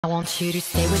I want you to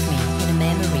stay with me in a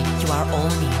memory you are all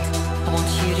need. I want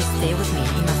you to stay with me in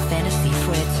my fantasy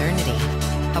for eternity.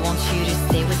 I want you to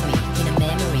stay with me in a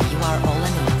memory you are all I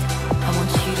need. I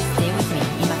want you to stay with me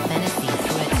in my fantasy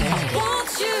for eternity. Want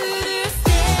you to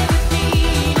stay with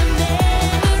me in a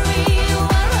memory you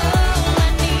are all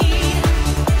I need.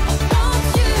 I want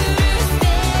you to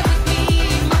stay with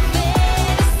me in my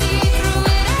fantasy through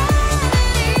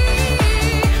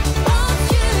eternity. Want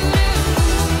you to.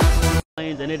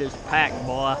 And it is packed,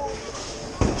 boy.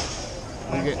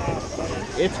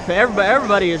 It's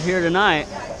everybody is here tonight.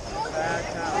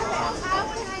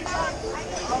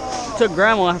 It took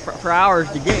Grandma for hours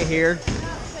to get here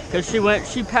because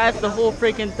she passed the whole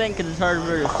freaking thing because it's hard for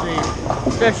her to see,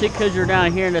 especially because you're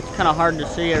down here and it's kind of hard to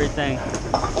see everything.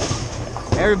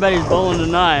 Everybody's bowling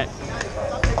tonight,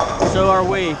 so are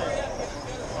we.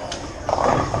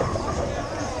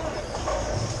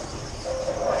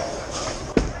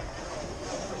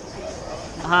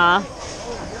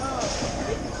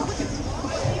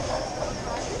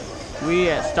 We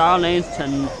at Star Lanes to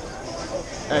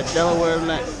Delaware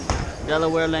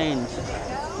Lanes.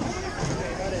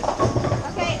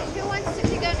 Okay, who wants to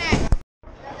go next?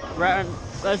 Right,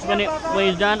 that's when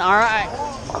he's done. All right.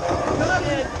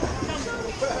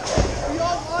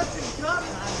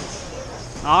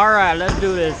 All right, let's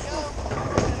do this.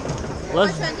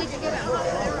 Which one did you get it?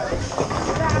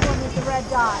 That one with the red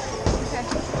dot.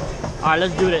 All right,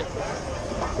 let's do it.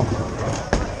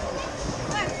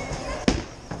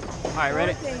 All right,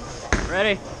 ready?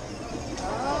 Ready?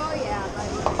 Oh yeah,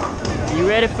 buddy. You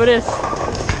ready for this?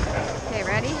 Okay,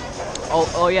 ready?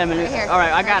 Oh yeah, man. Right here. All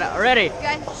right, I got it. Ready?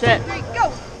 Good. Set. 2, 3, go!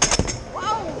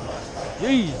 Whoa!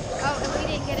 Jeez. Oh, and we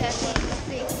didn't get a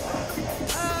thing.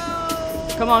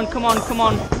 Oh. Come on, come on, come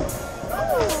on.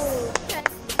 Oh. Okay.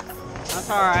 That's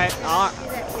all right. Do that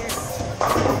here.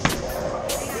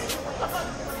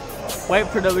 Wait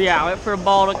for the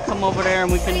ball to come over there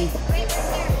and we can. Wait right here.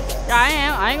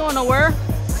 Yeah, I ain't going nowhere.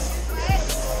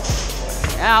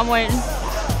 Yeah, I'm waiting.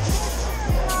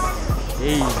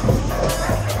 Jeez.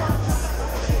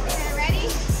 Okay, ready?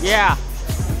 Yeah.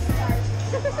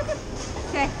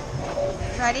 Okay.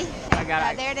 Ready? I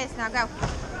got it. There it is. Now go. Oh,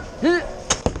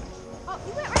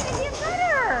 you went right in the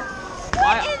gutter.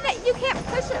 What is that? You can't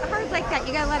push it hard like that.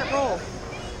 You gotta let it roll.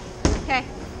 Okay.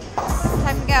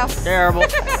 Time to go. Terrible.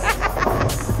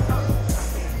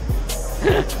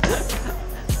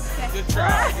 Good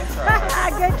try.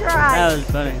 Good try. That was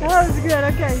funny. That was good.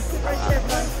 Okay. Sit right there,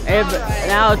 bud. Hey, but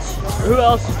now it's who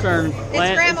else's turn? It's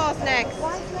Grandma's next.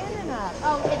 Why is Landon up?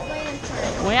 Oh, it's Landon's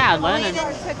turn. Well, yeah, Landon.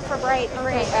 Landon took for Brady.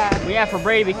 Well, yeah, for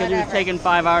Brady because it was Whatever. taking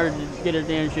 5 hours to get his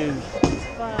damn shoes.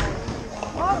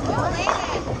 Oh,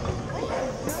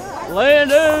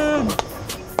 Landon!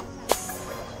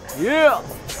 Yeah!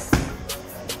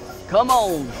 Come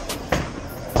on!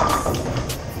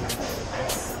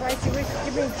 Right,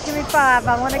 give me 5.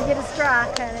 I want to get a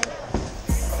strike, honey.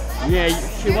 Yeah,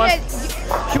 she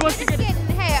wants to get.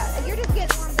 Hey, you're just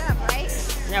getting warmed up, right?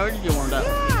 Yeah, we're just getting warmed up.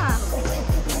 Yeah.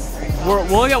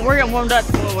 We're getting warmed up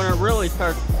when it really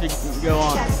starts to go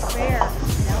on. That's fair.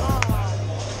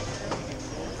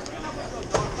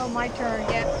 Oh, my turn.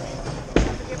 Yep.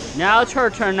 Now it's her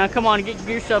turn. Now come on, get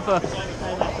yourself a.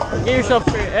 Get yourself.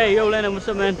 Hey, yo, Landon, what's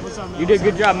up, man? You did a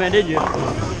good job, man, did you?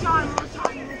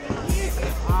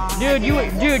 Dude, you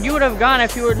would have gone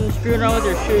if you weren't screwing around with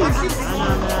your shoes.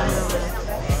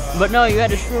 But no, you had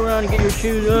to screw around and get your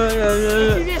shoes.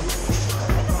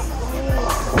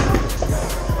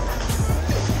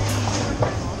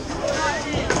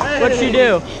 What'd she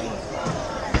do?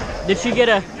 Did she get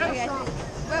a?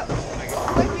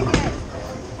 What did you get?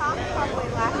 Tom probably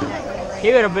laughed at you.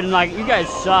 He would have been like, you guys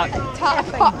suck. He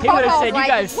would have said, you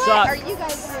guys What suck. are you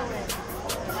guys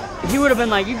doing? He would have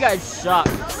been like, you guys suck.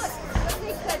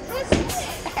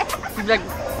 He's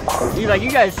like, you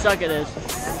guys suck at this.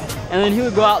 And then he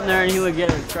would go out in there and he would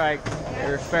get a strike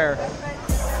or fair.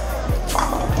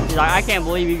 He's like, I can't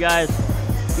believe you guys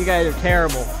are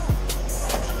terrible.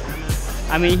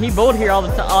 I mean, he bowled here all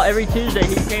the time. Every Tuesday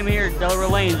he came here at Delaware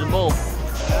Lanes to bowl.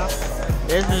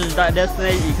 This is his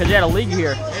destination because he had a league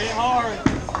here. Hit it hard.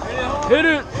 Hit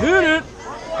it, hit it,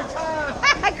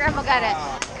 Grandma got it.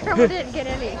 Grandma didn't get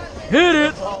any. hit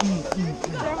it.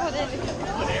 Grandma didn't.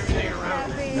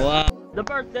 Wow. The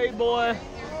birthday boy.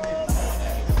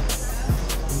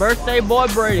 Birthday boy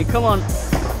Brady. Come on.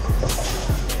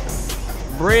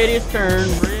 Brady's turn.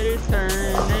 Brady's turn.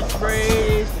 It's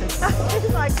Brady's turn.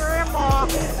 He's like Grandma.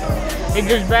 He's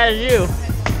just as bad as you.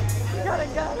 You got a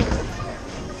gutter.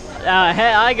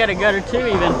 Hey, I got a gutter too,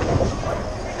 even.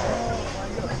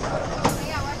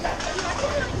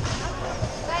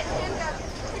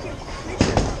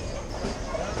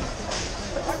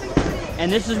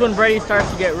 And this is when Brady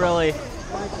starts to get really.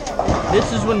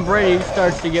 This is when Brady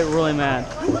starts to get really mad.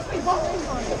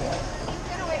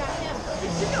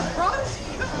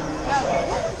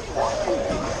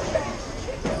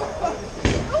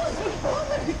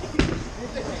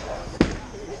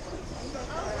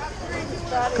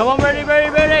 Come on, Brady,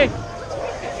 Brady, Brady!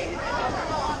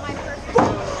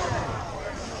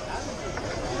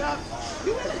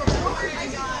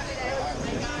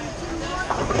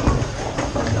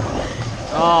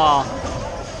 Oh.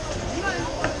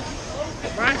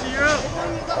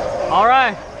 All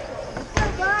right.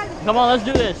 Come on, let's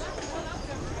do this.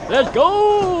 Let's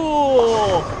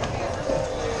go!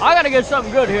 I gotta get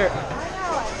something good here.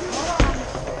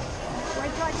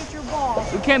 Wait till I get your ball.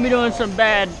 We can't be doing some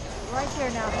bad. Right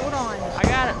there now, hold on. I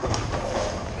got it.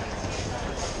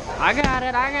 I got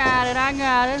it, I got it, I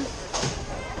got it.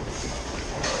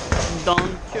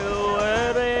 Don't you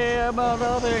worry about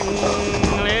a thing,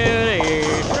 lady.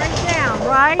 Straight down,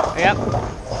 right? Yep.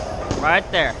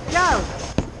 Right there. Go.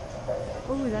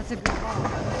 Ooh, that's a good ball.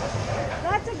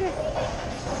 That's a good.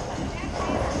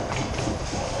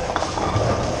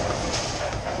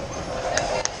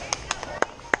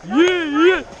 Yeah,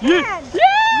 yeah, yeah.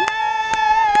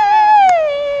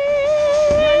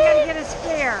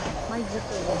 My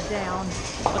zipper was down.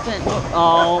 What's that?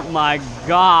 Oh my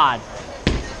God.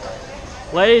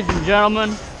 Ladies and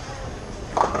gentlemen,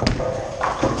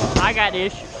 I got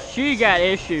issues. She got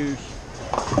issues.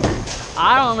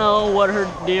 I don't know what her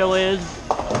deal is,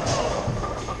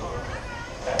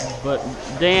 but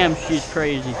damn, she's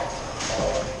crazy.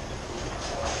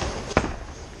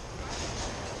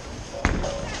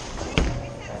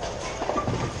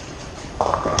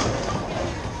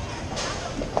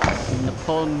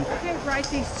 Okay,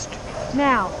 Brycey,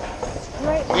 now,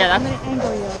 straight, yeah, I'm going to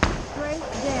angle you, straight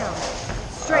down,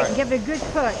 straight, and give it a good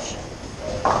push.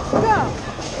 Go!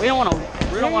 We don't want to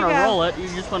roll it, you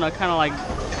just want to kind of like,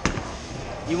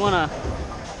 you want to,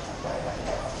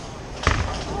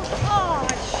 oh,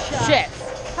 shit,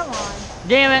 come on.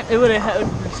 Damn it, it would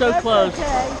have been so That's close.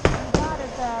 Okay, you got it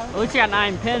though. At least you got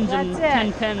 9 pins and That's 10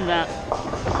 it. pins out.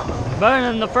 Better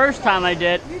than the first time I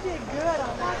did. You did good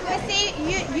on that. But see,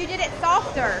 you did it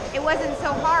softer. It wasn't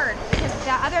so hard because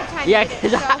the other time Yeah, you did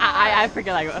because it so hard. I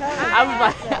freaking like,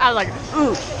 I was like,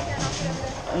 ooh.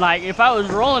 Like if I was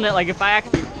rolling it, like if I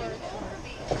actually,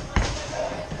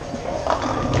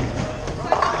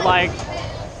 like,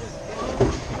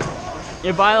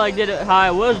 if I like did it how I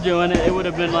was doing it, it would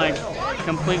have been like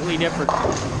completely different.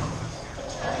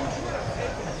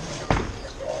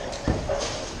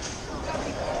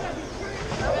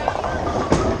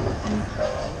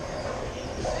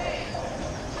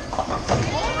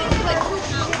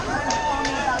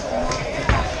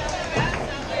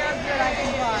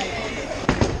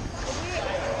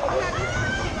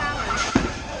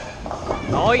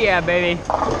 Oh yeah, baby.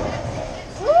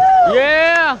 Woo!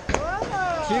 Yeah.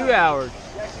 Whoa. 2 hours.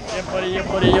 Yeah, buddy, yeah,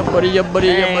 buddy, yeah, buddy, yeah, buddy,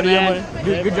 yeah, buddy, yeah,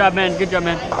 buddy. Good job, man. Good job,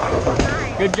 man.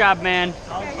 Good job, man.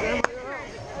 Okay.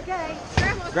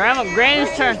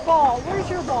 Granny's turn. Ball. Where's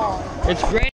your ball? It's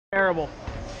Granny's terrible.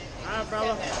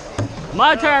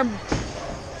 My turn.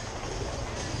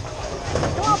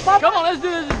 Come on, Bubba. Come on, let's do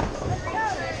this.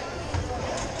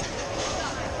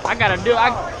 I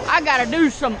gotta do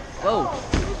some. Whoa.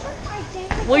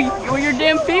 Well, your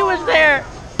damn feet was there.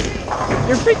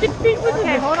 Your freaking feet was Okay,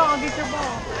 there. hold on, I'll get your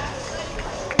ball.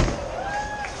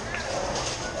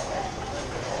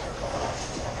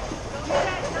 Get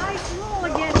that nice roll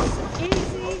again.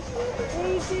 Easy,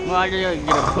 easy. Well, I gotta get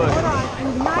a push. Hold on.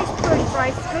 Nice push,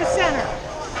 Bryce. Go center.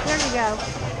 There you go.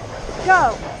 Go.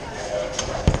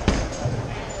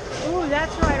 Ooh,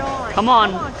 that's right on. Come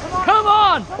on. Come on. Come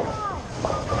on. Come on.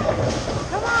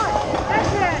 Come on.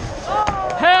 That's it.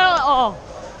 Oh. Hell, oh.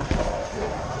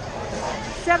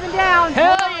 7 down.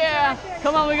 Hell Hold on, yeah. right there.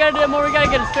 Come on, we gotta do more. We gotta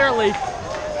get a stair at least.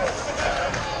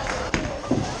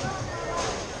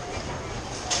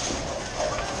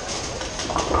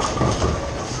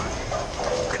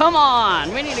 Come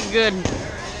on, we need a good.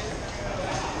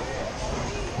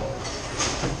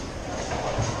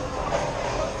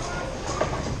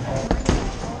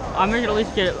 I'm gonna at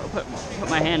least get it, put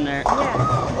my hand there.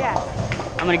 Yes, yes.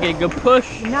 I'm gonna get a good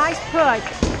push. Nice push.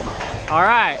 All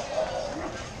right.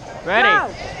 Ready? Go.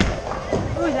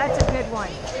 Ooh, that's a good one.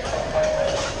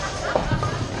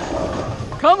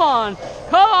 Come on.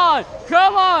 Come on.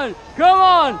 Come on. Come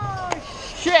on. Oh,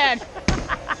 Shit.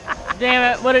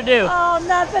 Damn it. What'd it do? oh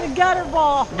nothing. Gutter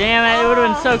ball. Damn it. It would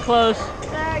have been so close.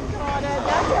 Thank God.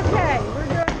 That's okay. We're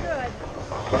doing good.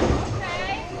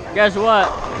 Guess what?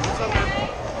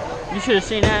 You should have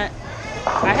seen that.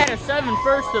 I had a 7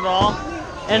 first of all.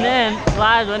 And then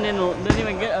Landon didn't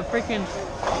even get a freaking.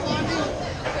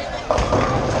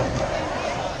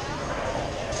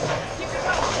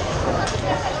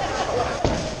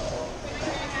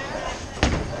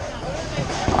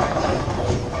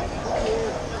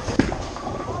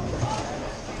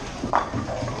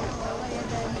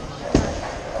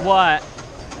 What?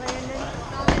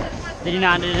 Did he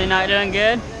not doing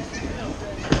good?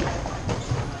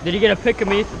 Did you get a pic of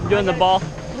me doing the ball?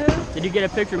 Who? Did you get a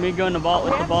picture of me going the ball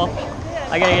with the ball?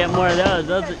 I gotta get more of those.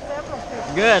 Those are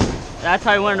good. That's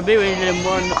how you wanted to be. We need to get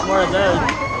more of those.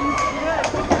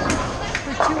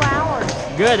 For 2 hours.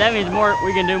 Good. That means more.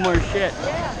 We can do more shit.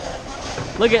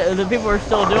 Look at the people we're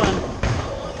still doing.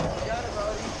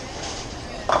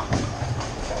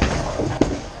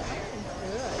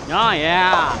 Oh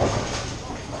yeah.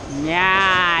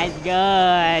 Yeah, it's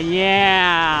good.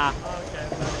 Yeah.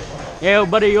 Yo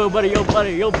buddy, yo buddy, yo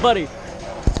buddy, yo buddy.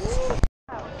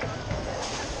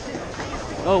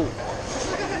 Oh.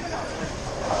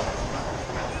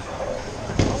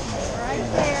 Right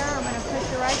there. I'm going to put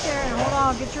you right there and hold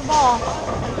on, get your ball.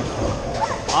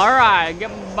 All right,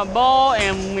 get my ball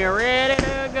and we're ready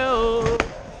to go.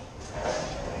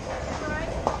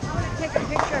 Take a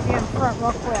picture of you in front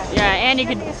real quick. Yeah, and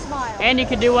you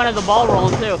could do one of the ball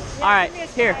rolling too. Yeah, all right,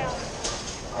 here.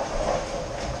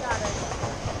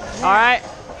 All right.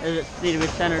 Does it need to be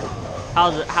centered? How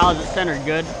is it centered?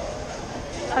 Good.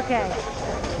 Okay.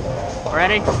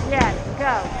 Ready? Yes,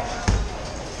 go.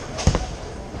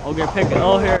 I'll get a picture.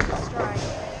 Oh, here. Strike.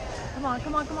 Come on,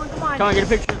 come on, come on, come on. Come on, get a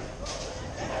picture.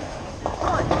 Come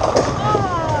on.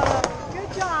 Oh,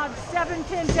 good job. 7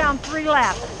 pins down, 3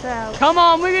 left. So. Come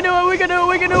on, we can do it. We can do it.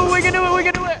 We can do it. We can do it. We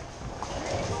can do it.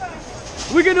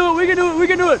 We can do it. We can do it. We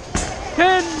can do it.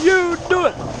 Can you do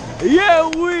it? Yeah,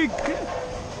 we can.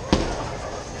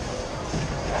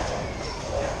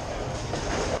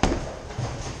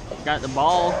 Got the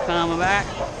ball coming back.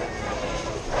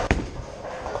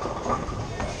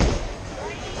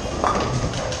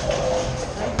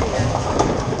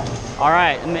 All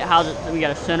right, how's it? We got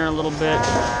to center a little bit.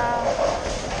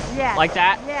 Yes. Like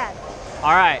that? Yes.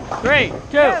 All right, 3,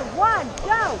 2, 1,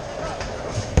 go.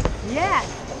 Yes.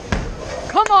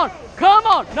 Come on, come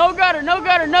on. No gutter, no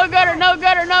gutter, no gutter, no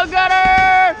gutter, no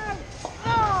gutter.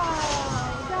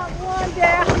 Oh, got 1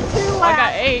 down, 2 left. I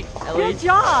got 8 at Good least.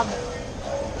 job.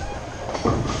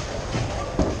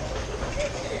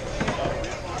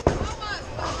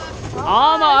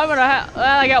 I'm gonna have.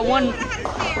 Well, I got 1.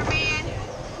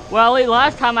 Well,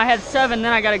 last time I had 7,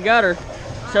 then I got a gutter.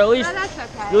 So at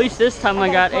least this time I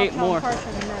got 8 more.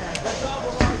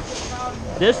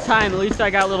 This time, at least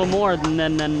I got a little more than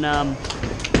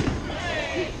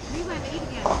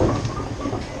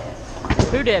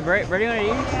Who did? Brady went to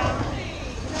you?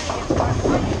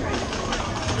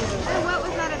 What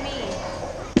was that of me?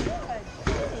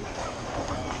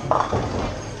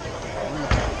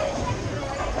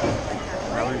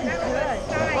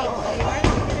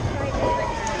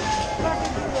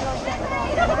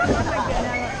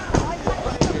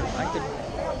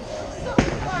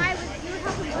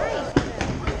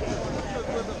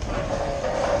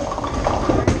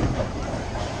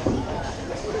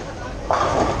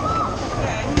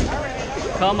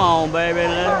 Come on, baby.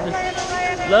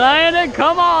 Landon,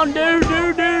 come on, dude.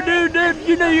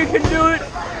 You know you can do it.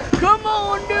 Come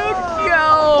on, dude.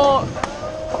 Yo.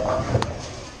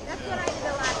 That's what I did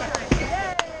the last time.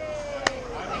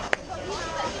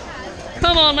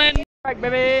 Come on, Landon. Right,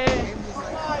 baby.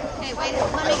 Okay, wait.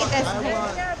 Let me get this.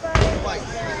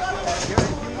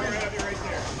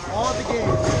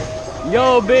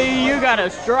 Yo, B, you got a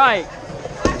strike.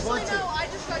 Actually, no. I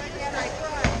just got you a strike.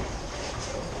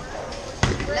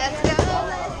 Let's go.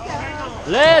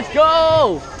 Let's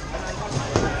go.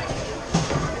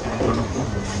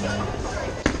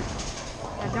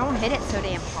 Now don't hit it so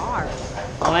damn hard.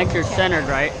 I'll make you're centered,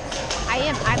 right? I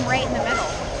am. I'm right in the middle.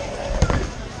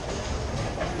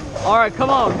 All right, come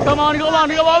on, baby.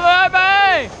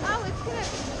 Oh,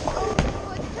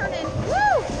 it's turning.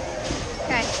 Woo!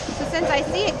 Okay, so since I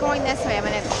see it going this way, I'm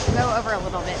gonna go over a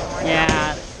little bit more.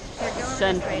 Yeah. Way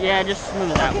Yeah, just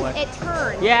move it that way. It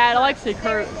turns. Yeah, it likes to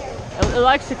curve. It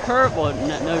likes to curve. Well,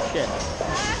 no shit.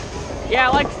 Yeah,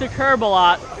 it likes to curve a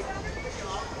lot.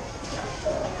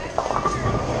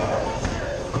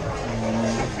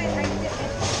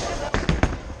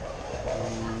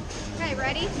 Okay,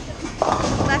 ready?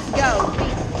 Let's go.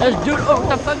 Let's do it. Oh, what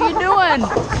the fuck are you doing?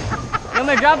 I'm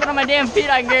gonna drop it on my damn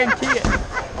feet, I guarantee it.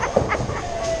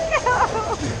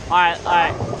 Alright.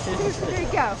 Here you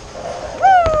go.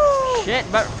 Shit,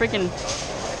 but freaking.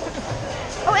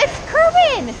 Oh, it's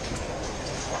curving!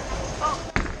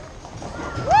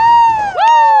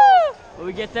 Woo! What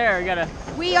we get there, we gotta.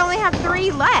 We only have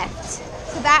 3 left,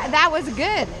 so that was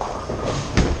good.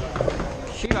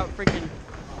 She about freaking.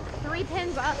 3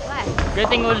 pins up left. Good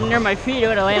thing it wasn't near my feet. It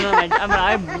would have landed on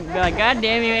my. I'd be like, God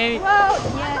damn you, baby. Well,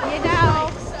 yeah, you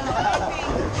know.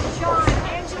 Sean,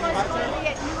 Angela's going to be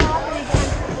at New Albany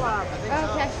Country Club. Okay.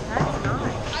 That's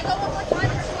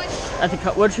nice. At the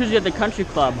what shoes you at the country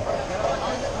club? Angela,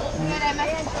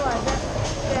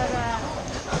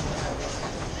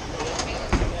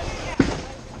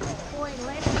 boy,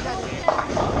 Landon does it.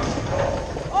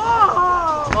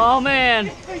 Oh! Oh man.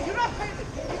 He's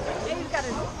got a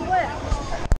split.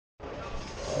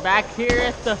 Back here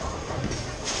at the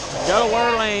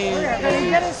Delaware lane. We're gonna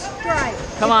get a strike.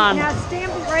 Come on. Now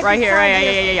stand Right here, beside right,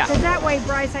 you. yeah. Because that way,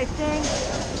 Bryce, I think.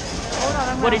 Hold on,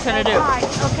 I'm What are you trying to do? Right.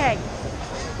 Okay,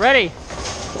 Ready,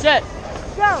 set,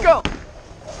 go. go.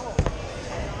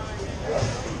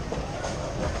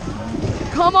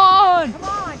 Come on. Come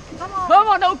on, come on. Come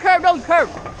on, don't curve, don't curve.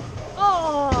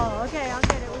 Oh, okay, I'll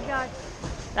get it. We got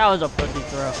That was a pussy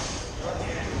throw.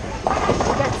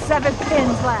 7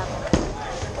 pins left.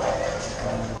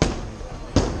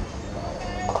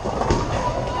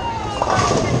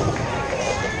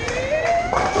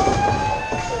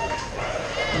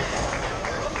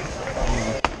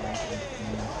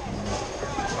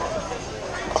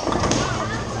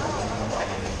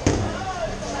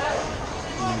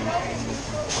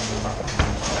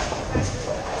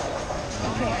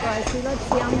 Okay, Bryce, let's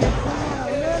see. I'm going to clean out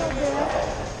a little bit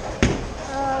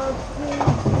of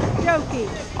the jokey.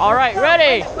 All right,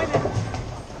 ready, Wait a minute.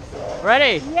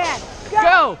 ready, Yes,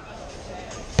 go.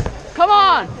 Come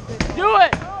on, do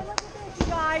it. Oh, look at this, you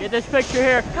guys. Get this picture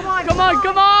here. Come on, come come on, on.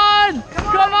 come on,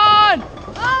 come on.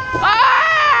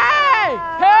 Hey!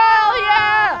 Hell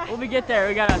yeah! When we get there,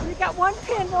 we gotta. We got 1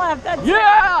 pin left. That's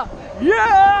Yeah!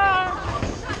 Yeah!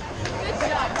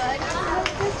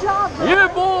 Good job, bro. Yeah,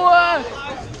 boy!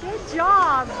 Good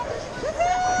job.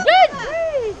 Good!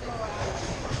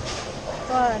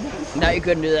 Fun. No, you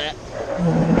couldn't do that.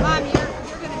 Mom, you're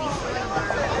gonna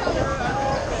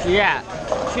be Yeah.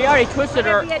 She already twisted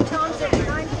her. Be at Tom's at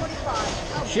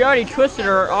 9:45. She already twisted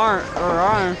her arm.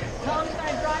 Tom's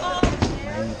gonna drive us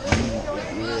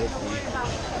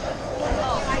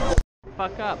there.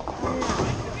 Fuck up.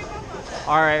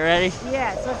 All right, ready?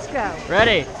 Yes, let's go.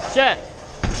 Ready, set.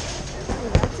 Ooh,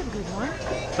 that's a good one.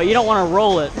 But you don't want to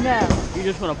roll it. No. You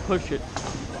just want to push it.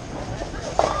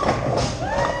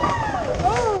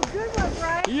 Oh, good one,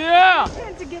 right? Yeah!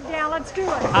 Pin to get down. Let's do it.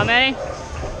 How many?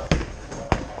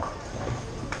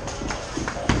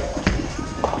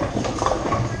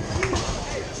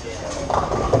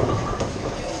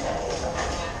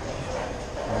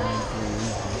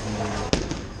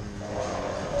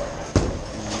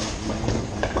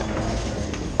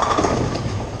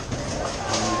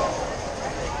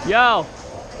 Yo!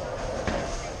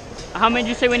 How many did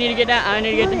you say we need to get down? I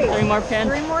need to get 3 more pins.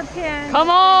 3 more pins. Come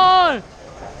on!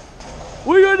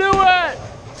 We can do it!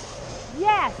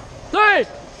 Yes. 3,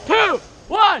 2,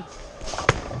 1!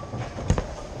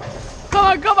 Come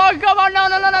on, come on, come on! No,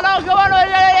 come on!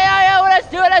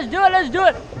 Yeah, let's do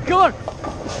it! Come on!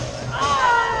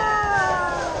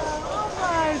 Oh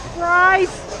my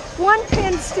Bryce. 1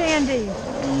 pin standing.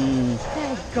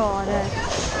 Thank God.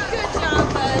 Good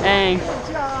job, bud. Dang, Good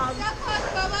job. So close,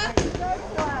 Bubba. So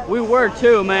close. we were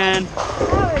too, man.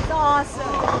 That was awesome.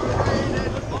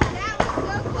 That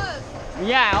was so close.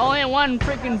 Yeah, only 1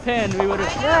 freaking pin we would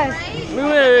have. Yes. We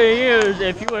would have used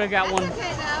if you would have got one.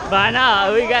 Okay, though. But I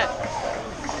know we got.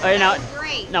 Oh, now,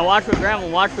 Great. now watch what Grandma.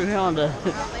 Watch what Grandma does.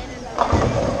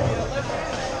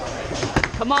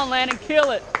 Come on, Landon,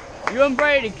 kill it. You and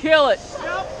Brady, kill it.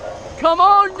 Come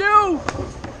on, you.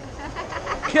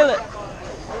 Kill it.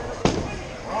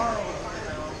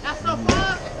 That's so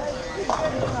fun.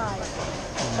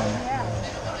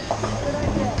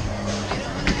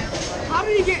 How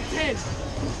do you get 10?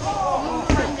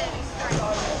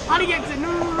 How do you get 10? No.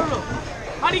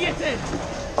 How do you get 10?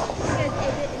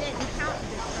 Because it didn't count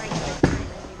this right this time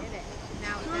when you did it.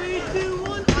 Now it 3, 2,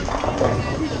 1.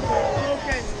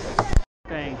 Okay.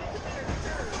 Thing.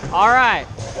 All right.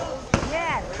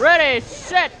 Yes. Ready,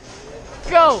 set,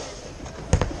 go.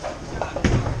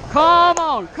 Come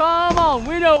on, come on.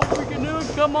 We know what we can do.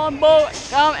 Come on, boy.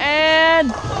 Come and.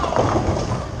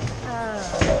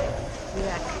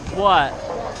 Yeah. What?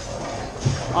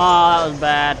 Oh, that was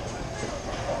bad.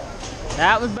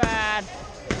 That was bad.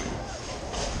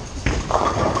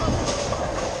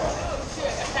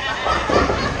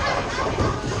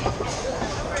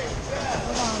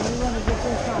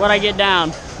 What'd I get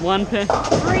down? 1 pin?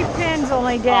 3 pins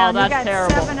only down. Oh, that's you got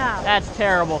terrible. 7 up. That's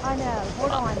terrible. I know.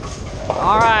 Hold on.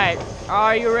 All right.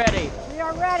 Are you ready? We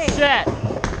are ready. Set.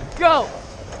 Go!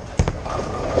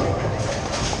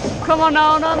 Come on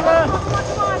now, Nanda!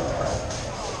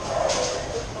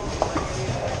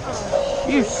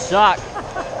 You suck.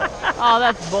 Oh,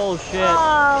 that's bullshit.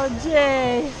 Oh,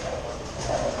 Jay.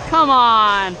 Come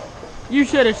on. You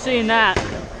should have seen that.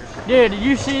 Dude, did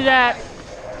you see that?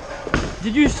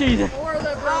 Did you see that?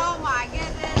 Oh my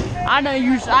goodness.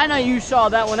 I know you saw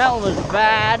that one. That one was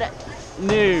bad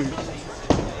news.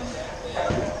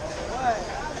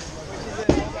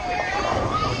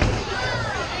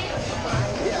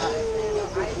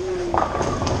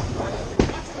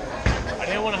 I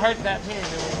didn't want to hurt that pin.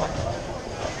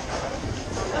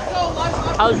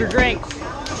 How's your drinks?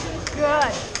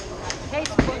 Good.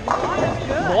 Tastes good.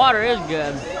 The water is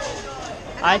good.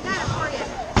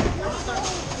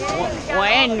 Well,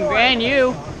 and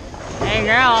you, and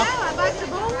grandma, Oh, I bought the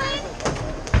bowling.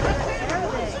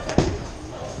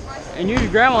 and your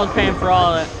grandma's paying for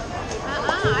all of it.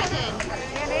 I didn't.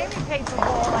 And Amy paid for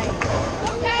bowling.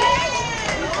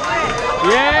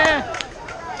 Yeah.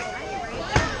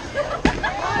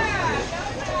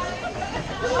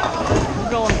 I'm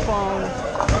going phone.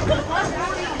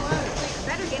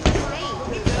 Better get the state.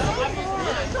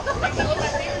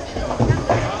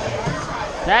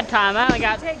 That time I only It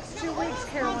got. takes 2 weeks,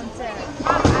 Carolyn said.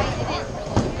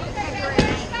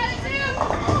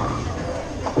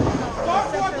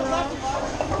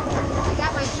 I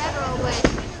got my federal with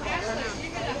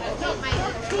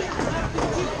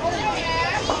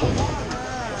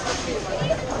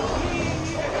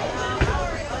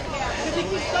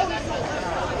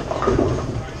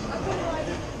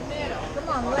Come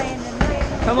on, Landon.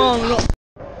 Come on, look.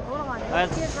 Hold on.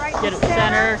 Let's Get right get in it the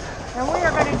centered. And we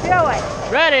are going to do it.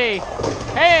 Ready?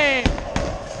 Hey!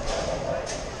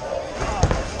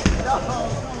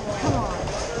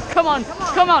 Come on!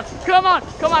 Come on! Come on!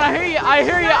 Come on! I hear you! I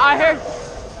hear you! I hear.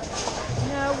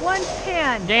 No, 1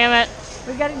 pin. Damn it!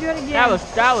 We got to do it again.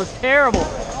 That was terrible.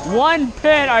 1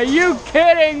 pin. Are you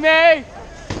kidding me?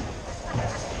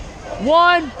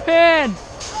 1 pin.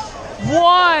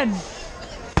 1.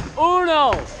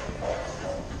 Uno.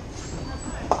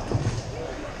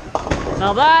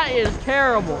 Now that is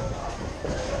terrible.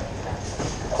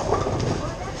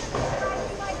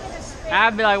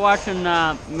 I'd be like watching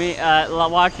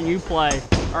watching you play,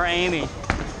 or Amy.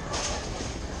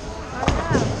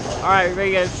 All right, ready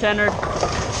to get it centered.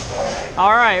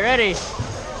 All right, ready,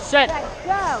 set. Let's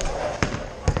go.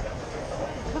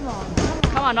 Come on.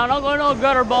 Come on, now don't go no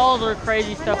gutter balls or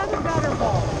crazy stuff. Another gutter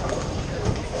ball.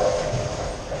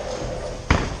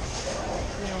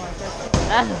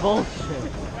 That's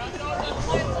bullshit.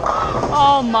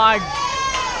 Oh my.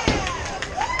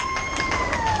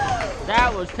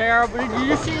 That was terrible. Did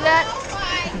you see that? Oh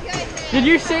my goodness. Did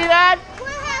you see that?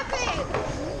 What happened?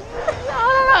 I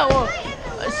don't know.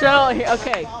 Well, so,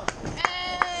 okay.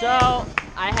 So,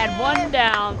 I had 1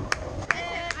 down.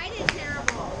 I did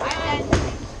terrible.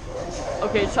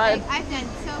 Okay, so I've done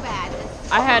so bad.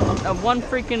 I had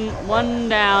 1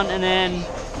 down, and then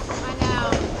I know.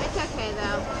 It's okay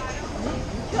though.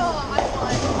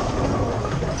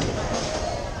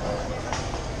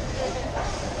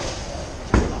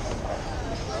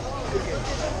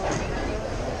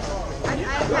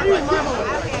 I got one marble.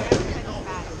 Okay,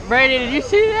 Brady, did you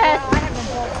see that?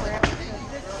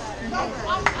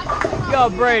 Yo,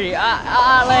 Brady,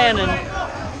 Landon.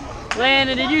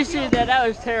 Landon, did you see that? That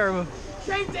was terrible.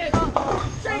 Shake it!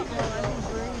 Shake it!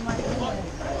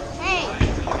 Hey!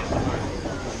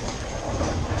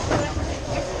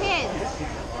 It's kids.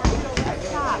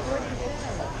 Stop.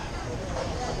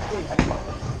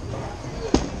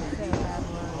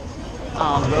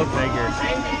 Oh, go figure.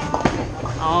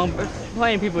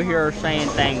 Plenty of people here are saying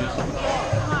things. Well,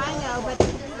 I know, but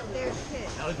there's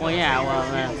kids. Well, yeah, well,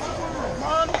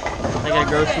 they gotta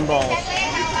grow some balls.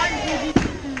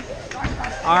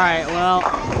 Alright, well,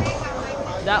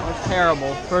 that was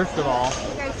terrible, first of all.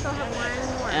 You guys still have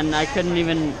one more. And I couldn't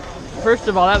even, first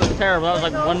of all, that was terrible. That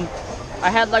was like I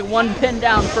had like 1 pin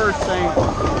down first thing.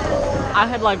 I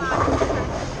had like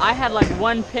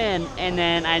 1 pin, and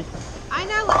then I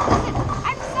know, listen,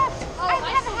 I'm such, I've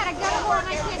never had a gutter ball and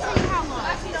I can't tell you how long.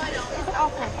 It's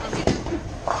awful.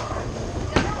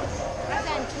 I've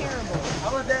done terrible. I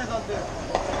want to dance on this.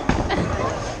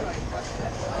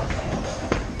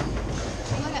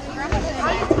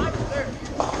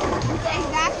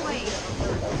 Exactly.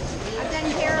 I've done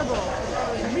terrible.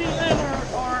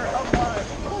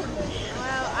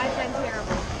 Well, I've done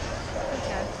terrible.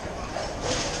 Okay.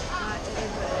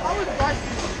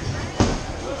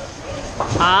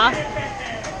 huh?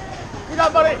 You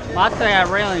got buddy. Well, I'd say I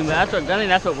railing, but I think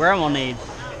that's what Grandma needs.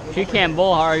 She can't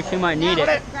bowl hard, she might need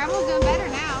it. Grandma's doing better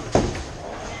now.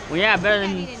 Well, yeah, better I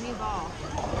than need a new ball.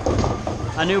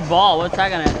 a new ball. What's that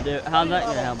gonna do? How's that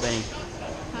gonna help Benny?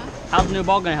 Huh? How's the new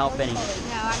ball gonna help Benny? No, I'm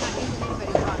not using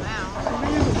anybody's ball now.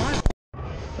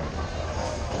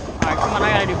 Alright, come on,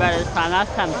 I gotta do better this time.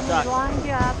 Last time I'm sucked. lined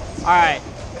up. Alright,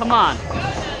 come on.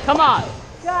 Come on.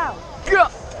 Go. Go!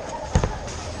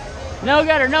 No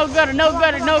gutter, no gutter, no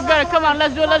gutter, no gutter. Come on,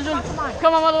 let's do it, let's do it.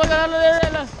 Come on,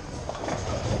 motherfucker.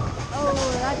 Oh,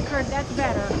 that's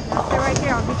better. Now stay right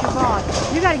there. I'll get your ball.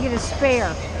 You got to get a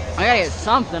spare. I gotta get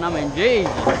something. I mean,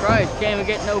 Jesus Christ. Can't even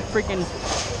get no freaking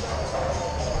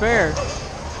spare.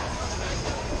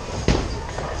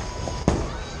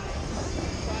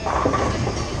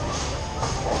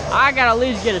 I gotta at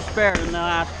least get a spare in the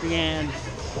last end.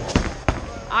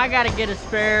 I gotta get a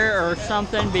spare or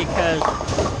something because I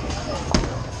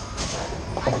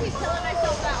keep telling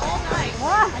myself that all night.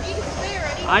 What? I need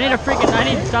a spare. I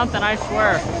need something, I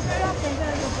swear.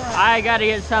 I gotta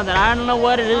get something. I don't know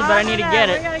what it is, but I need to get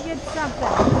We it. got to get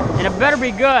something. And it better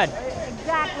be good.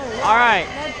 Exactly. All right.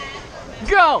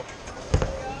 Go!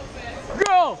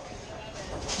 Go!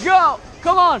 Go!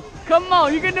 Come on! Come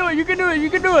on! You can do it! You can do it! You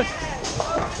can do it!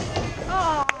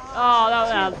 Oh,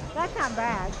 That's not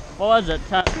bad. what was it?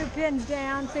 2 pins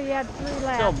down, so you had 3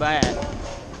 left. Still bad.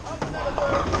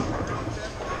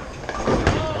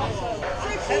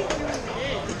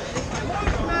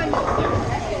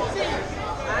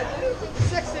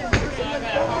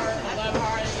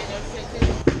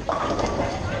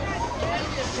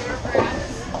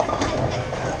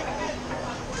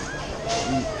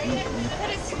 But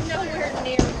it's nowhere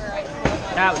near where I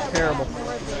thought. That was terrible.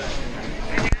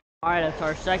 Alright, that's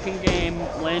our second game.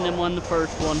 Landon won the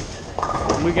first one.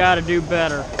 We gotta do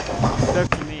better.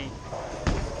 Especially me.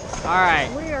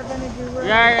 Alright. We are going to do really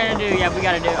Yeah, we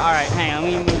gotta do. Alright, hang on,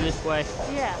 let me move this way.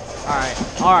 Yeah.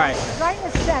 Alright. Right in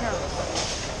the center.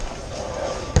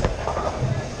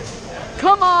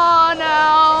 Come on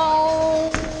now!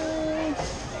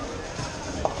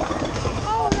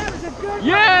 Oh, that was a good one.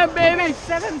 Yeah, baby!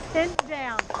 7 pins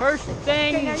down. First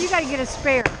Okay, now thing. you got to get a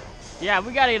spare. Yeah,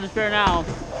 we gotta get a spare now.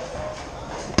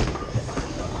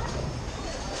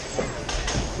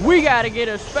 We gotta get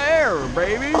a spare,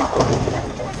 baby.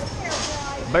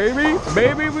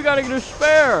 Baby, we gotta get a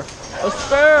spare. A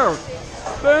spare.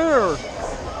 Spare.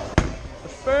 A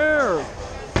spare.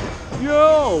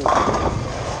 Yo. You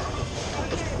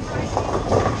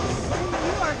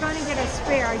are going to get a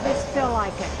spare. I just feel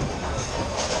like it.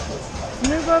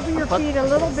 Move over your feet a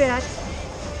little bit.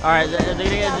 Alright, is it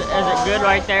good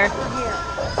right there? Here.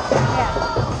 Yeah.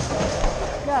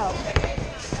 Go.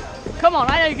 Come on,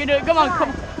 I know you can do it. Come on,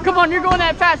 come on, you're going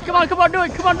that fast. Come on, do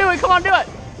it. Come on, do it.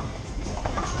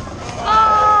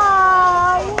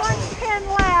 Oh, 1 pin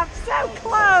left. So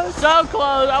close. So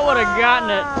close, I would have gotten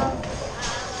it.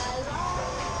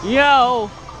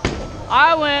 Yo,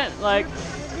 I went like.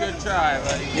 Good try,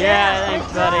 buddy. Yeah,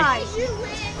 thanks, buddy. Nice.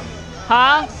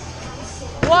 Huh?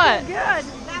 What? Good.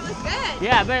 That was good.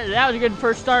 Yeah, but that was a good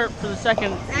first start for the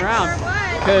second round. Sure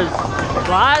was. Because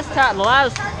the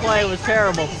last play was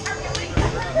terrible.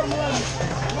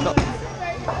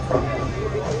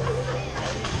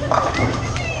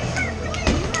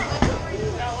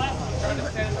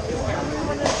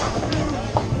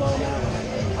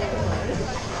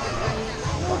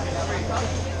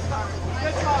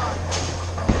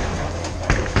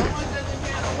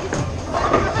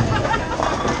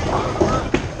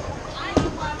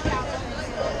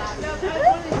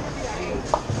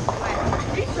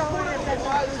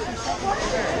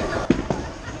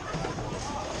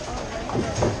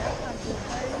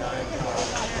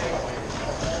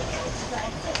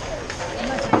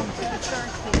 So,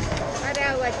 I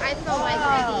know, like, I feel like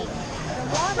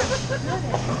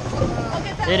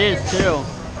it is too.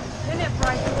 Isn't it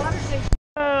bright? The water station.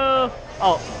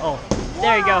 Oh,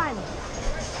 there you go. One.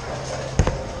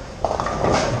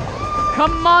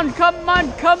 Come on, turn.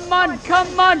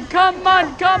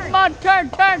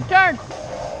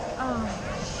 Oh.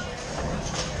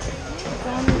 I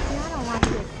don't like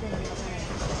this thing.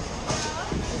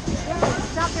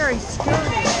 It's not very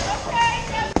sturdy.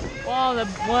 Well, the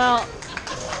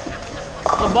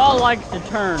ball likes to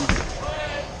turn.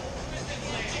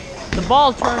 The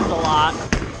ball turns a lot.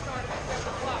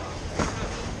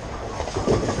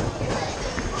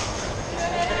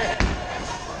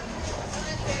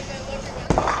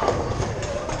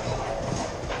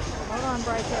 Hold on,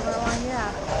 Bryce, we're on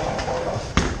yet.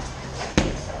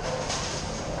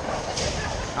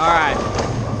 All right.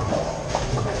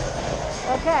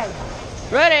 Okay.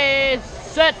 Ready,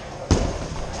 set.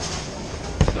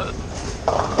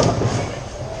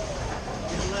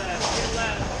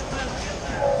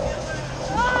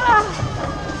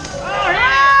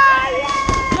 Ah!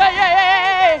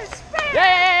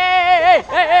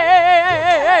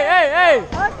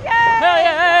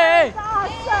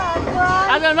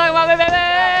 what I'm talking about,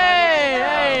 baby.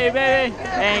 Hey, baby.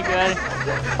 Thank you, buddy.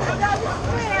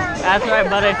 That's right,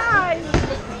 buddy.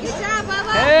 Good job,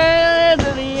 Bubba. Hey, to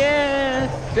the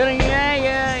end.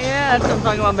 Yeah. That's what I'm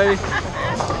talking about, baby.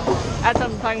 That's what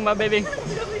I'm talking about, baby.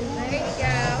 There you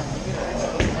go.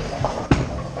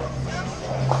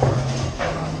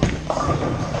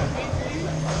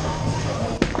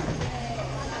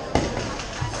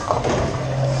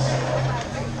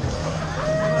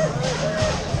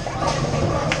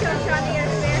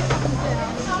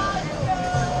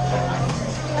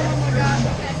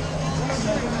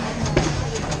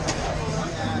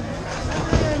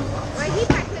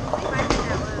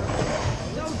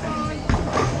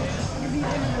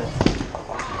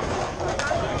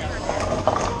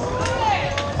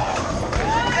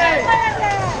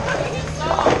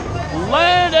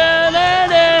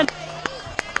 Landon.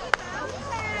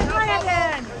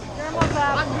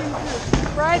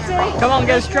 Bridesy, Come on,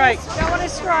 get a strike. don't want to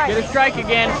strike. Get a strike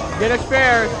again. Get a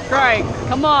spare strike.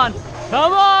 Come on.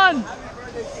 Come on.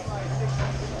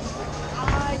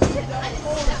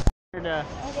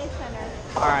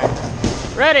 All right.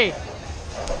 Ready.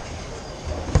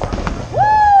 Woo!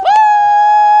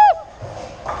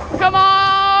 Come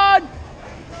on.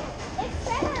 It's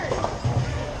centered.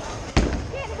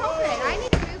 Can't help it. I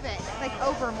need to move it like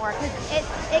over more because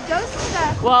it goes to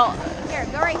the. Well, Here,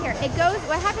 go right here. It goes.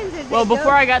 What happens is. well, it before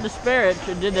goes, I got the spare,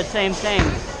 it did the same thing.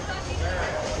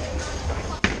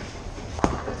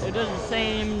 It does the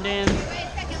same damn.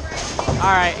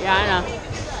 All right. Yeah, I know.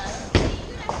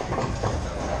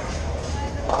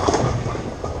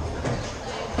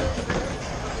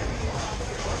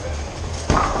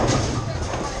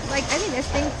 Like I think this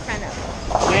thing's kind of.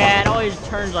 Yeah, it always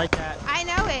turns like that. I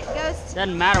know it goes.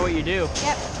 Doesn't matter what you do.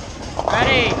 Yep.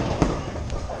 Ready?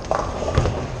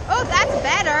 Oh, that's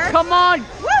better. Come on!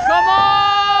 Woo-hoo! Come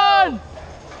on!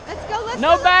 Let's go. Let's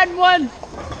No go. bad ones!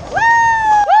 Woo!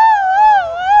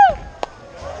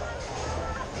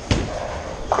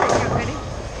 Ready?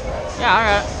 Yeah, all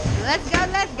right. Let's go.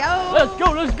 Let's go. Let's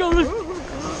go, let's go, let's go.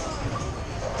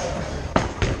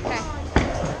 Okay.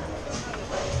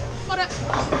 Hold up.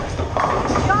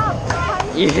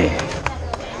 Yeah.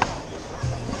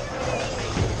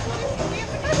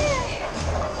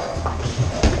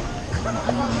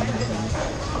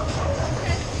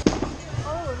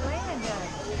 Oh, Landon.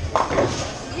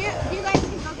 You guys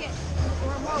can go get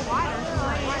more water.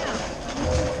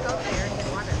 Just go there and get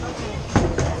water.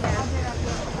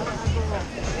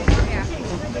 Yeah.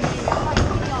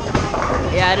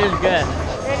 Yeah, it is good.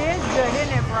 It is good,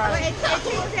 isn't it, But Bryce? it takes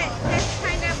it this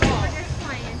kind of what we're just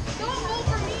playing. Don't move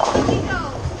for me. Let me go.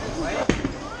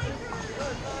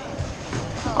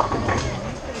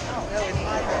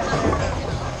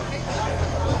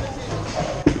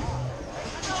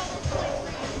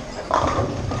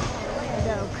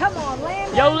 Lando. Come on,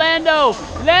 Landon. Yo, Lando!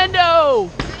 Lando!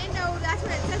 Lando, that's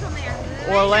what it says on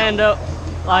there. Orlando.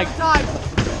 Like,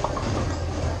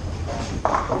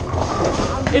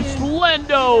 it's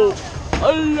Lando!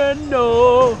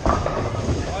 Lando!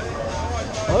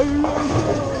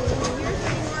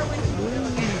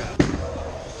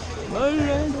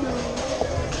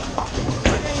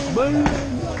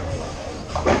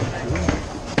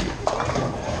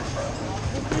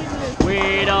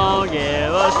 We don't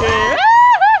give a shit.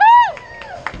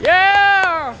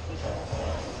 Yeah!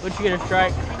 Would you get a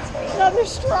strike? Another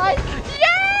strike.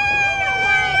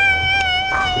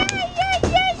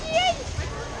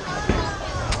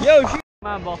 Yo, shoot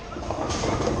my ball.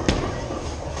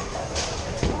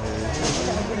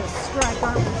 Strike,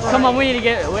 aren't we, Bryce? Come on, we need to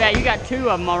get. Yeah, you got two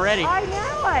of them already. I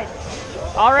know it.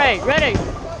 All right, ready?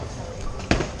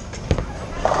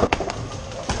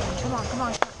 Come on, come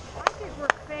on. I think we're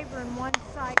favoring one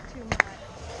side too much.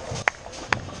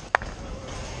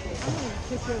 I'm going to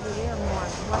kick over there more.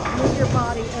 Like, move your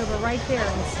body over right there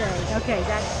and stay. Okay,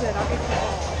 that's good. I'll get the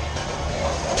ball.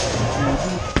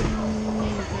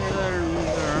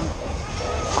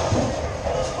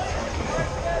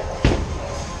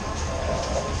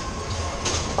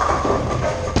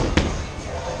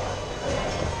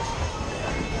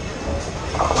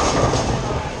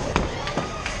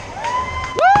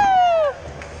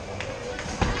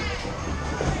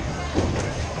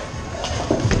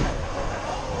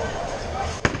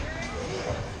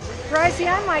 Brycey,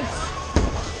 I might.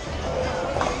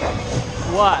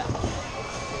 What?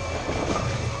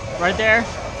 Right there?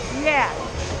 Yeah.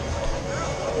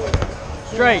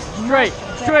 Straight, straight,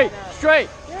 straight, straight,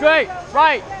 straight.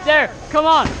 Right there. Come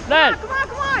on, Len. Come on,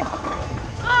 come on.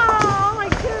 Oh, only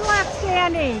two left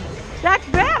standing. That's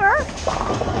better.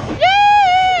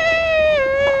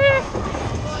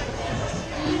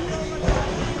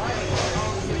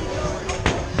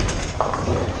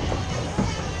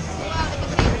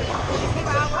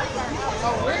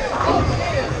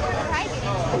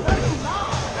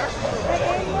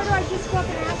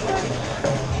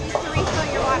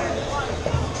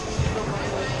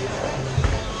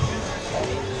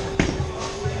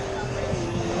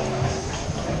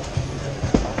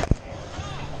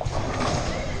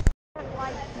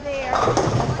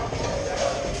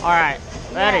 All right,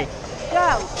 ready?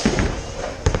 Go.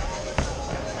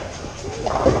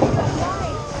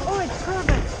 Oh, it's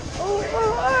curving.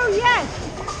 Oh,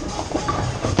 yes.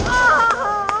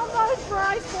 Oh, almost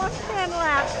Bryce. 110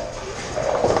 left.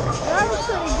 That was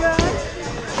pretty good.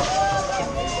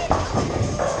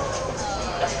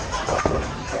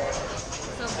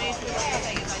 So basically what you're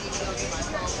saying is I need to go get my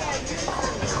phone.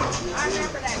 I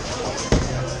remember that. You'll notice this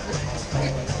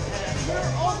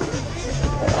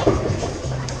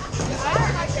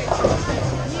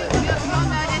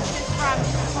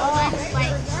from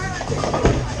like.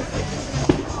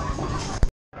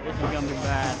 This is gonna be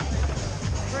bad.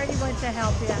 Brady went to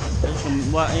help you. This is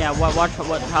gonna, watch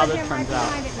how this turns out.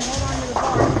 Behind it and hold on to the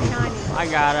bars behind you. I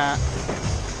got it.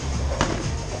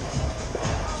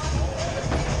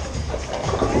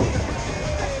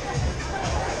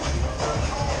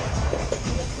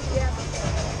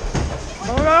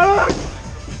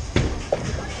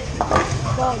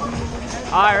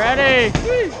 All right, ready?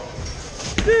 3,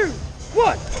 2,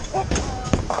 1.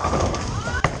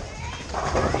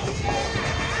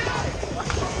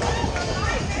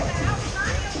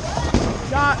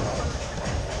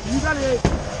 You got it.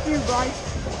 You,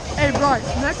 Bryce. Hey,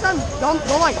 Bryce. Next time, don't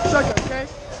like chuck it, okay?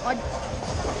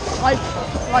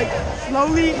 Like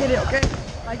slowly hit it, okay?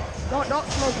 Like don't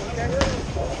smoke it, okay?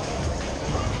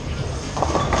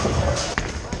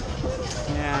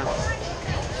 Yeah.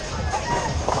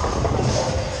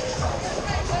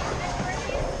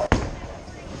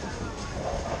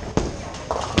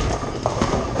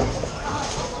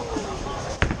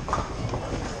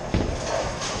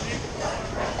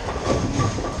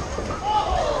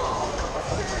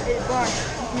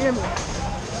 Hear me.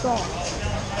 Stop.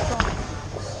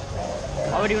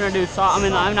 Why would you want to do soft? I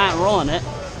mean, I'm not rolling it.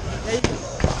 There you go.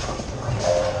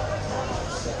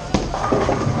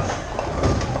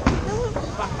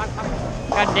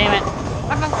 God damn it.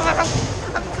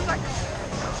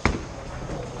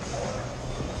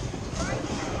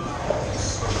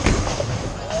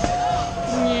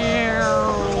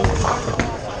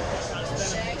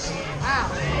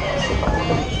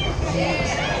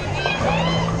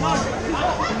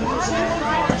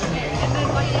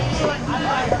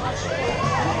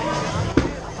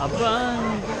 A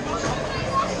bun.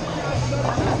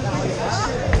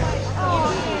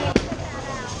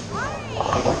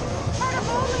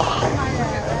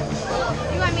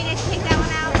 You want me to take that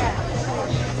one out?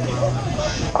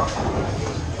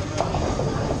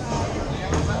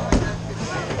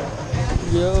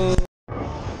 Yo.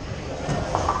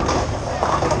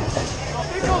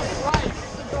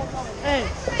 Hey,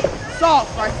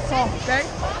 soft, right? Soft, okay?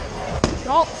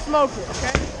 Don't smoke it,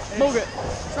 okay? Smoke it.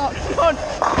 Soft.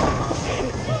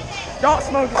 Don't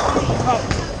smoke it.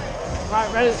 Oh. All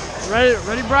right, ready,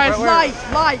 Bryce? Wait.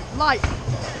 Light.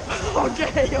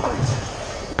 Okay.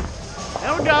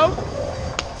 There we go.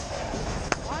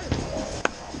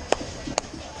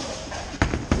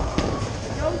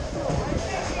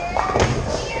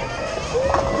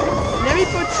 Let me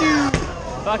put you.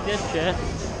 Fuck this shit.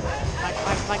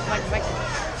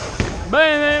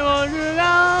 Baby, won't you go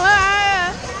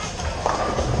away?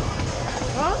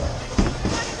 Huh?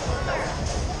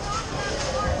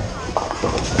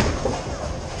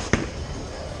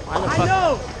 Why the I fuck?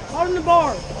 know. Hold in the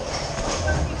bar.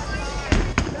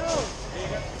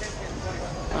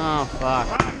 Oh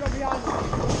fuck. I'm gonna be on.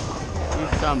 You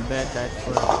some bitch, I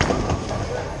swear.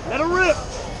 Let her rip.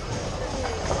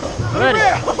 Ready?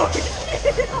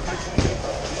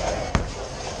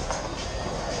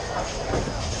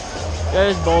 That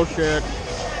is bullshit.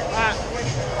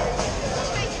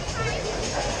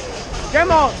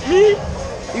 Come on, me.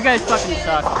 You guys fucking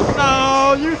suck.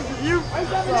 No, you suck.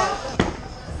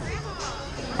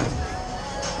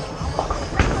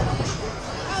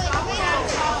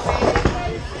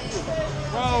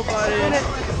 Oh, buddy.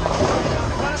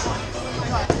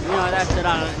 You know, that's it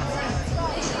on it.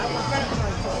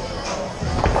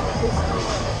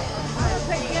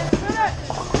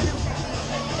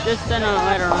 Just send it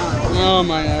later on. Oh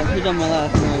my god, who's on my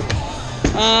last name?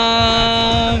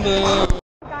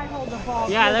 Guy hold the ball.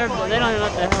 Yeah, they don't even know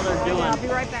what the hell they're doing. I'll be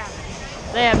right back.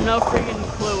 They have no freaking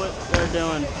clue what they're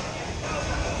doing.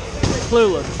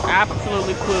 Clueless.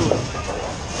 Absolutely clueless.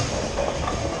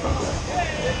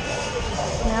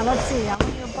 Now let's see. I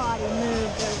want your body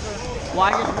moved over. Well,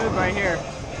 I just moved right here.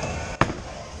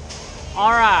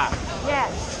 Alright,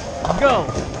 Yes. go.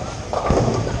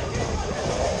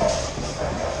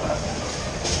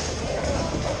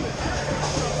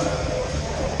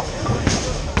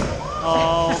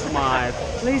 Oh my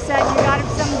Lisa, you got him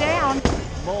some down.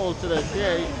 balls to the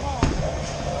shit.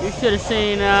 You should have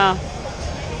seen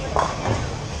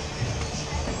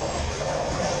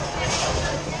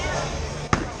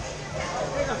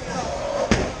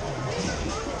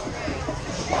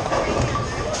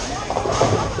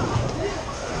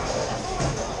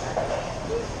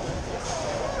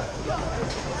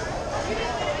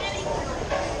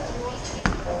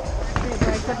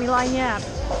me line you up.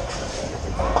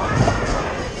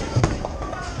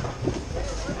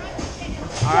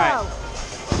 All right. Go.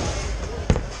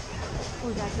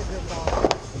 Oh, that's a good ball.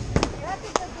 That's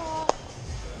a good ball.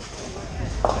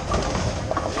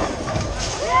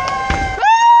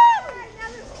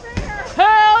 Another spare.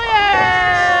 Hell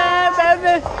yeah,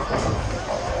 baby!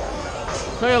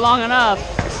 Took you long enough.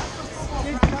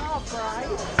 Good job,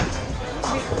 Bryce.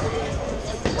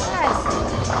 Yes.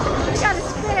 You got a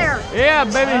spare. Yeah,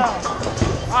 baby.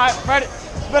 All right, Brady,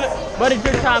 spin it. Buddy, it's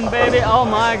your time, baby. Oh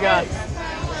my God.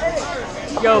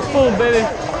 Yo, fool, baby.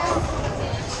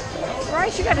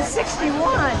 Bryce, you got a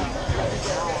 61.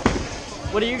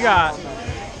 What do you got?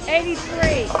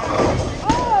 83.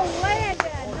 Oh,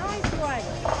 Landon. Nice one.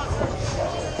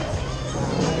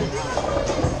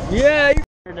 Yeah. You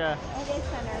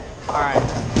all right.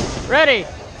 Ready?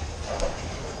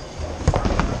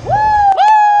 Woo!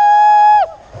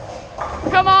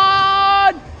 Come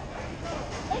on!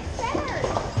 It's centered.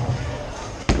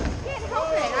 You can't help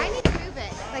it. I need to move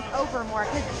it like over more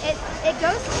because it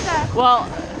goes to the. Well,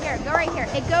 Here, go right here.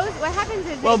 It goes. What happens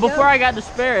is. well, before I got the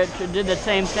spare, it did the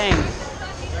same thing.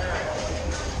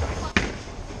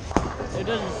 It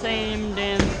does the same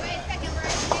damn.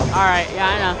 All right. Yeah,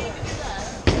 I know.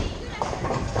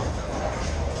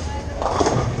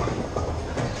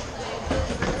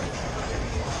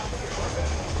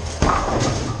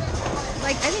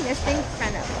 Like I think this thing's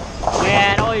kind of.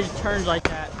 Yeah, it always turns like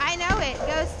that. I know it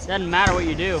goes. Doesn't matter what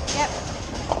you do. Yep.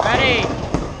 Ready?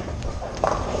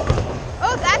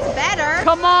 Oh, that's better.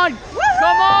 Come on! Woo-hoo!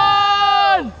 Come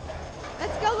on!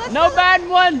 Let's go. Let's No go. bad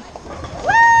one. Woo!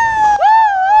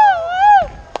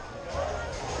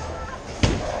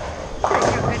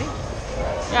 Ready?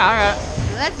 Yeah, all right.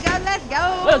 Let's go. Let's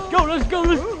go. Let's go. Let's go.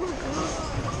 Let's.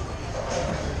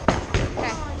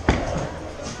 Okay.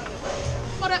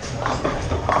 What up?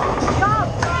 Good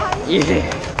job, Bryce.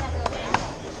 Yeah.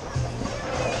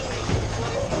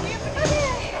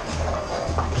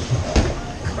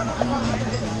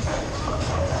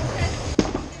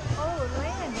 Oh,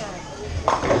 Landon.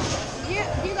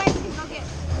 You guys can go get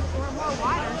more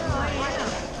water.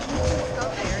 Just go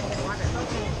there and get water.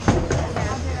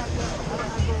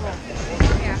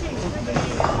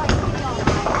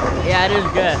 Yeah, it is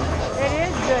good. It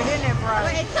is good, isn't it, But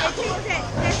Bryce? it takes it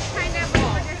this kind of what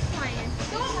we're just playing.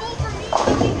 Don't move for me,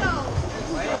 Nico.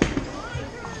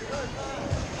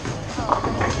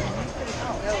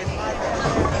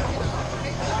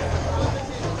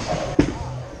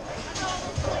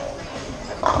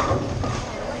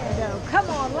 Lando. Come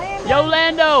on, Landon. Yo,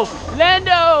 Lando.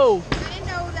 Lando.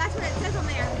 Lando, that's what it says on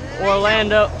there.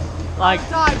 Orlando. Like,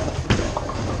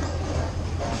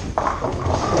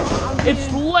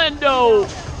 it's Lando.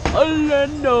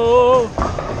 Lando.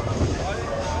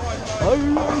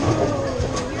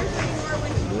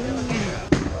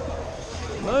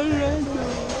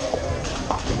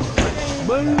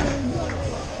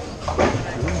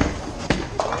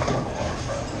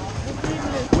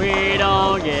 We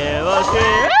don't give a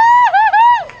shit.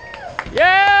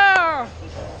 Yeah!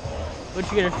 Would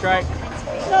you get a strike?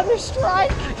 Another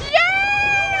strike.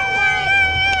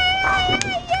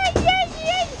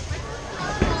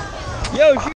 Yo,